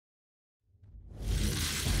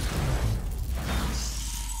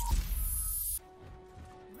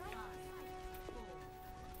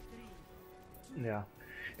Yeah.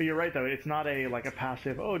 But you're right though, it's not a like a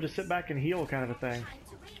passive, oh just sit back and heal kind of a thing. Time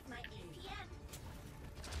to raise my APM.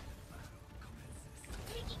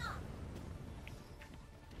 Taking off.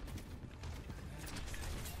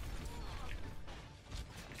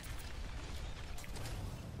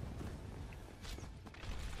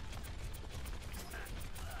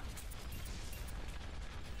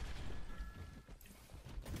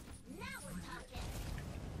 Now we're talking.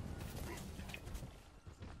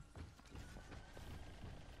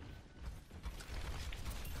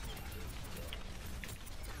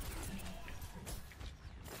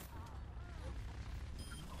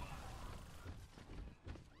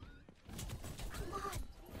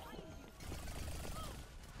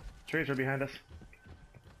 Tracer behind us.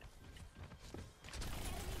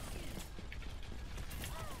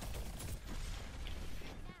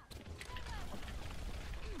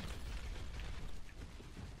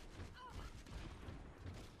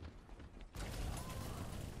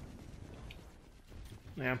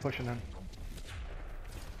 Yeah, I'm pushing him.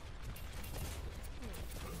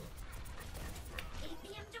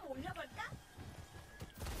 APM 좀 올려볼까?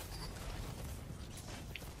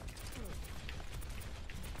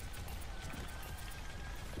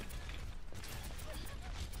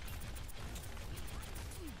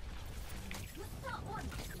 부스터 온.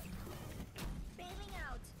 Bailing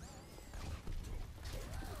out.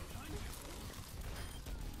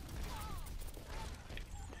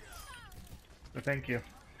 But thank you.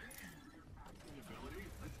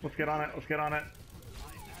 Let's get on it, let's get on it.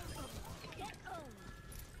 Get owned.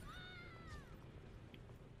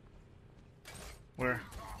 Where?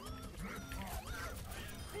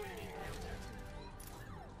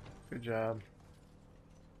 Good job.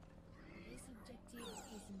 This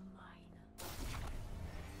objective is mine.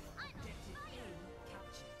 Objective A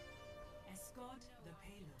captured. Escort the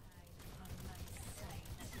payload. On my side.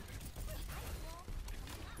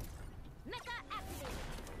 Mecha activated.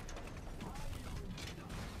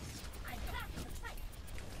 I'm back in the fight.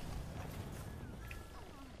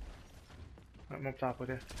 I'm up top with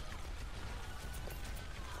you.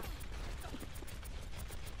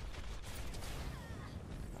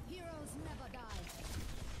 Heroes never die.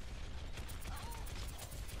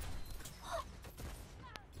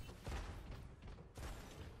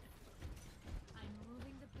 I'm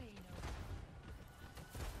moving the payload.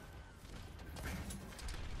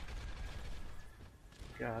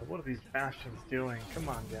 God, what are these bastions doing? Come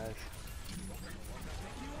on, guys.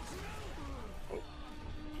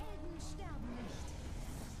 Helden sterben nicht.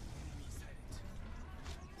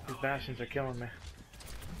 These bastions are killing me.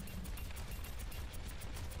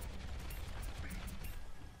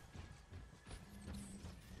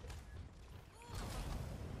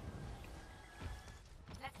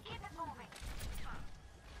 Let's keep it moving.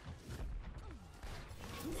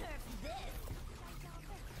 Nerf this.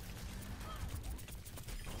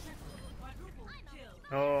 Quadruple kill.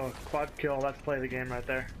 Oh, quad kill. Let's play the game right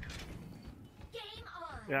there. Game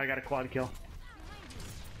on. Yeah, I got a quad kill.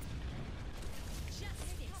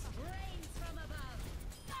 Justice reigns from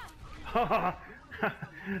above.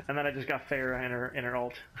 And then I just got Pharah in her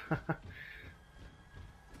ult.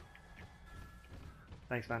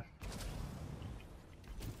 Thanks, man.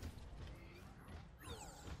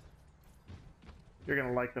 You're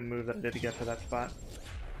gonna like the move that I did to get to that spot.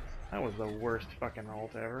 That was the worst fucking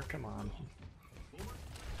ult ever. Come on.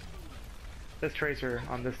 This Tracer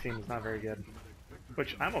on this team is not very good.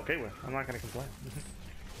 Which I'm okay with. I'm not gonna complain.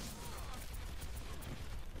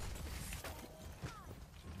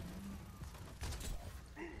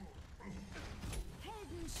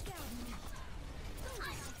 Helden sterben nicht.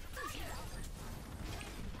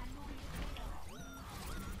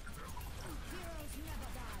 Heroes never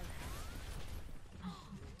die.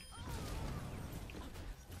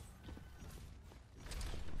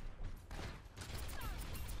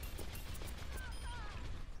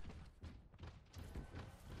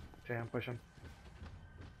 Okay, I'm pushing.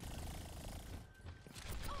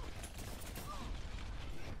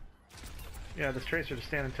 Yeah, this Tracer just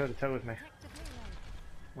standing toe to toe with me. Protect the payload.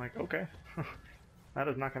 I'm like, okay. That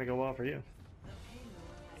is not gonna go well for you. The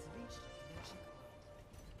payload has reached the checkpoint.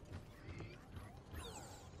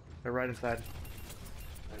 They're right inside.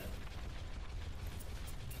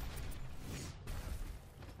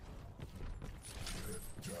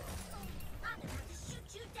 I'm going to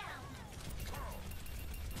shoot you down.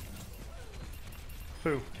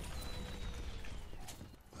 Who?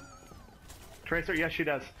 Tracer? Yes, she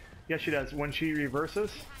does. Yes, she does. When she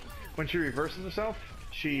reverses herself,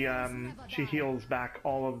 she heals back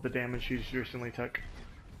all of the damage she's recently took.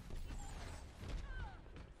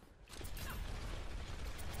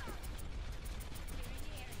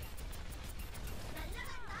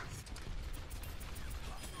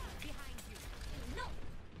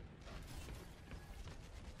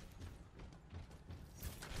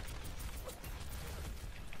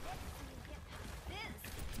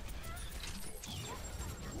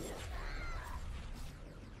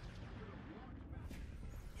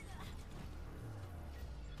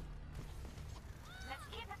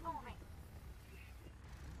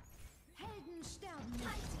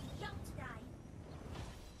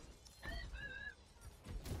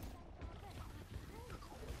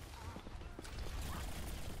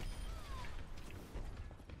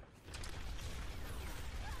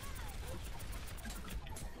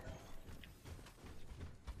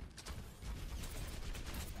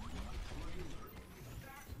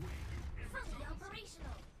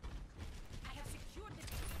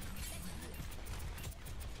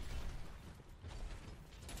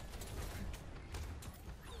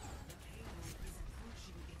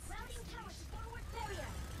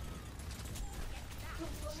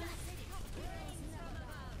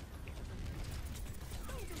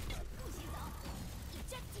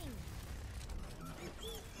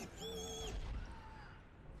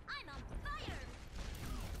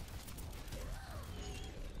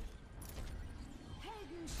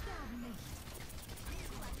 Helden sterben nicht.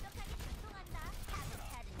 완벽하게 작동한다. Haven't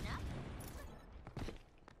had enough?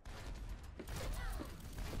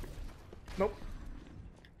 Nope.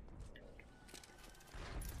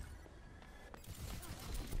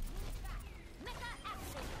 Mecha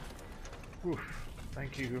activated. Oof.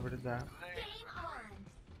 Thank you, whoever did that. Game on.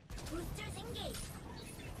 Boosters engaged.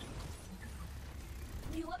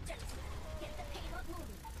 New objective. Get the payload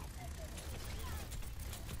moving.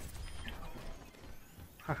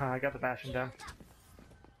 Haha, I got the Bastion down.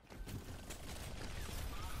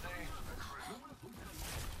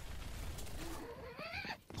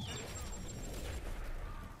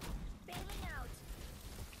 Bailing out.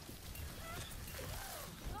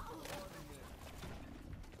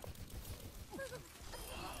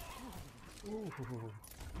 Ooh.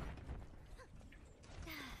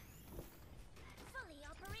 Fully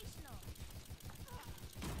operational.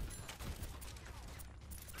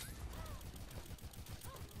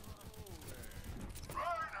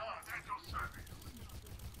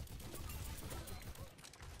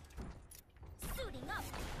 Suiting up.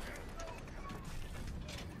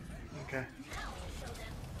 Okay. Now I'll show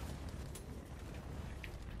them.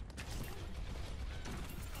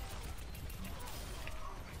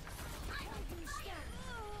 Helden sterben.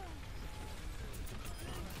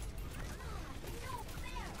 No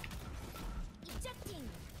fair. Ejecting.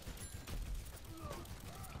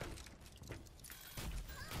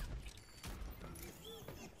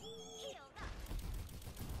 Healed up.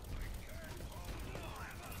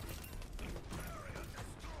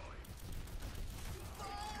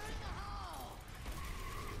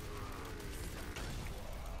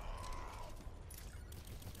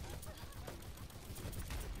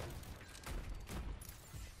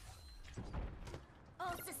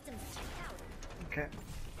 All systems checked out. Okay.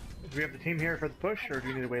 Do we have the team here for the push, or do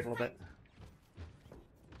we need to wait a little bit?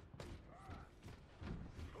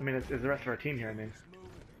 I mean, is the rest of our team here, I mean.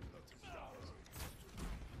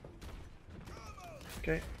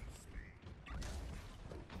 Okay.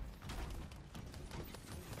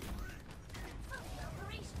 Fully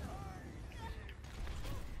operational.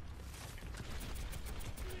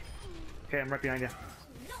 Okay, I'm right behind you.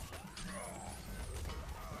 No.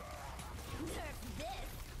 Nerf this.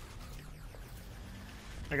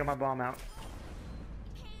 I got my bomb out.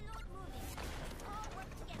 Payload moving. All work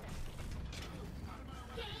together.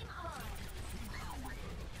 Game on.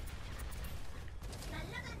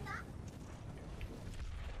 날라간다.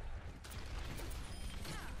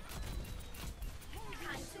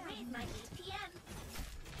 Time to raise my APM.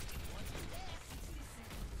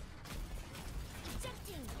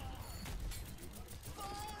 Ejecting.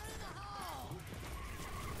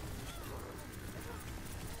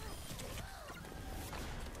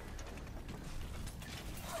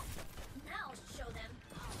 Now show them.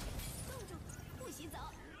 冻住，不许走。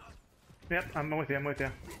 Yep, I'm with you, I'm with you.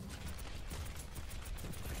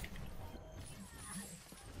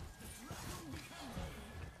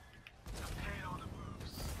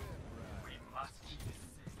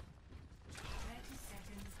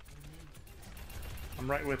 I'm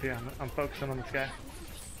right with you. I'm focusing on this guy.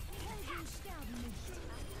 Helden sterben nicht.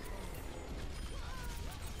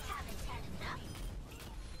 Haven't had enough.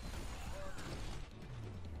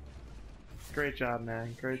 Great job,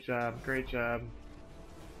 man. Great job. Great job.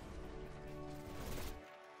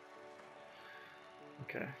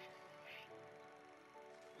 Okay.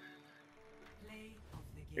 Play of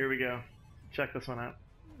the game. Here we go. Check this one out.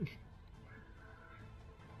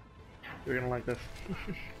 You're gonna like this.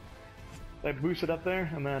 I boosted up there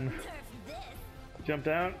and then Nerf this. jumped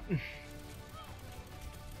out.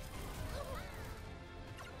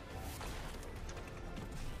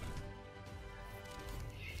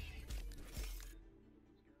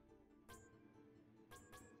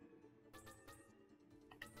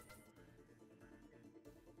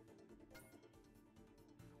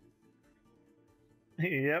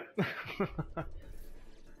 Yep.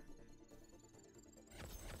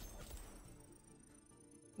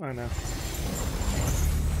 I know.